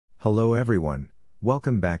Hello everyone,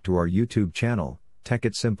 welcome back to our YouTube channel, Tech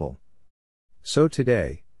It Simple. So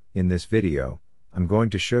today, in this video, I'm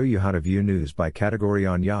going to show you how to view news by category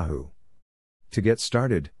on Yahoo. To get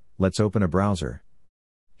started, let's open a browser.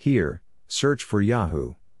 Here, search for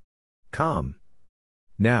Yahoo.com.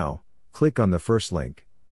 Now, click on the first link.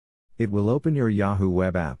 It will open your Yahoo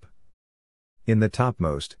web app. In the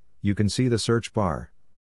topmost, you can see the search bar.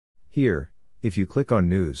 Here, if you click on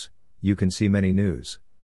news, you can see many news.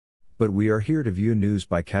 But we are here to view news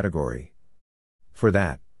by category. For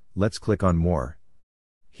that, let's click on More.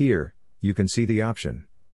 Here, you can see the option.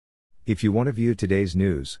 If you want to view today's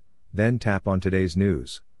news, then tap on Today's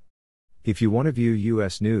News. If you want to view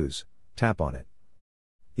US news, tap on it.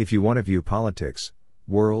 If you want to view politics,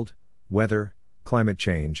 world, weather, climate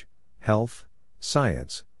change, health,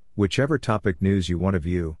 science, whichever topic news you want to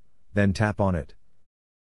view, then tap on it.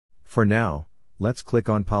 For now, let's click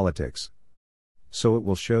on Politics. So it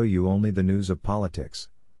will show you only the news of politics.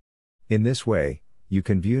 In this way, you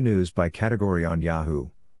can view news by category on Yahoo.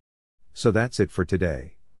 So that's it for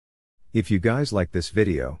today. If you guys like this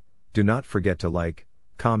video, do not forget to like,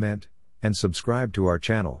 comment, and subscribe to our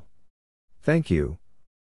channel. Thank you.